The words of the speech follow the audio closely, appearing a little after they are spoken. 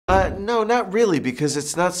No, not really, because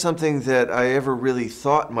it's not something that I ever really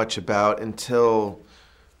thought much about until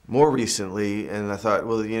more recently. And I thought,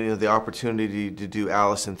 well, you know, the opportunity to do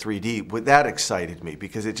Alice in 3D, that excited me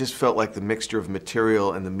because it just felt like the mixture of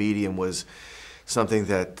material and the medium was something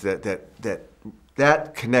that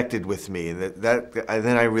connected with me, and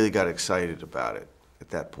then I really got excited about it at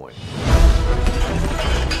that point.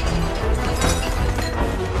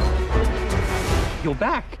 You're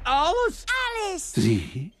back, Alice. Alice.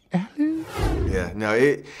 The Alice. Yeah, no,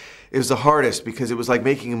 it was the hardest because it was like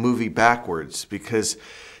making a movie backwards because,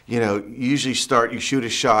 you know, you usually you shoot a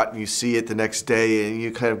shot and you see it the next day and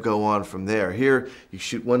you kind of go on from there. Here, you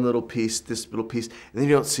shoot one little piece, this little piece, and then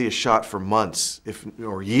you don't see a shot for months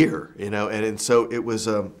or a year, you know, and so it was,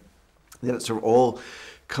 then it sort of all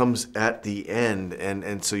comes at the end,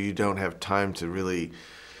 and so you don't have time to really.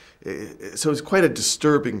 So it's quite a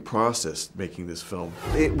disturbing process making this film.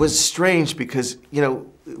 It was strange because, you know,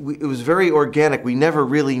 it was very organic. We never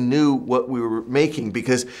really knew what we were making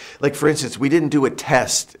because, like, for instance, we didn't do a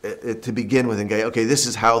test to begin with and go, okay, this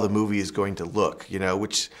is how the movie is going to look, you know,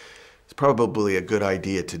 which is probably a good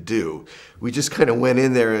idea to do. We just kind of went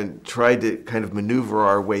in there and tried to kind of maneuver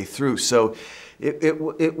our way through. So it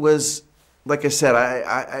was, like I said,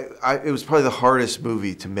 it was probably the hardest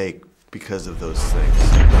movie to make because of those things.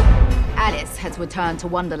 Alice has returned to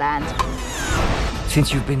Wonderland.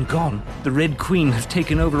 Since you've been gone, the Red Queen has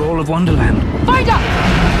taken over all of Wonderland. Find her!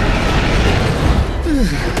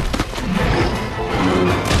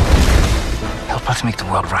 Help us make the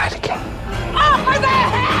world right again. Over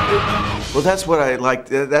there! Well, that's what I liked.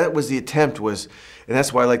 That was the attempt was, and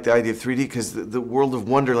that's why I like the idea of 3D, because the world of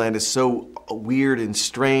Wonderland is so weird and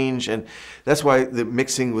strange, and that's why the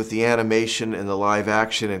mixing with the animation and the live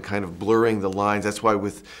action and kind of blurring the lines, that's why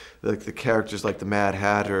with the characters like the Mad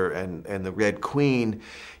Hatter and the Red Queen,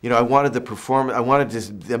 you know, I wanted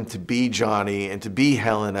them to be Johnny and to be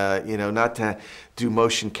Helena, you know, not to do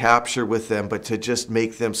motion capture with them, but to just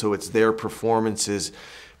make them so it's their performances,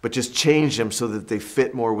 but just change them so that they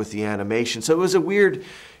fit more with the animation. So it was a weird,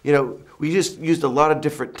 you know, we just used a lot of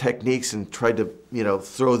different techniques and tried to, you know,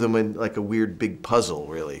 throw them in like a weird big puzzle,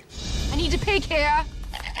 really. I need a pig here.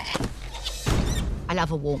 I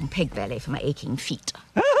love a warm pig belly for my aching feet.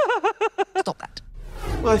 Stop that.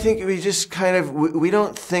 Well, I think we just kind of, we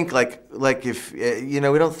don't think like if, you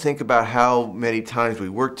know, we don't think about how many times we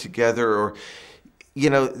work together or, you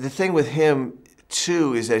know, the thing with him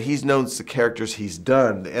too is that he's known the characters he's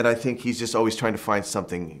done, and I think he's just always trying to find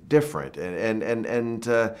something different, and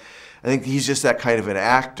I think he's just that kind of an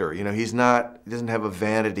actor, you know, he doesn't have a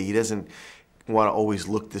vanity, he doesn't want to always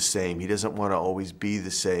look the same, he doesn't want to always be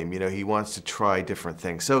the same, you know, he wants to try different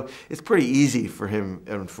things. So it's pretty easy for him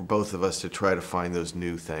and for both of us to try to find those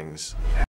new things.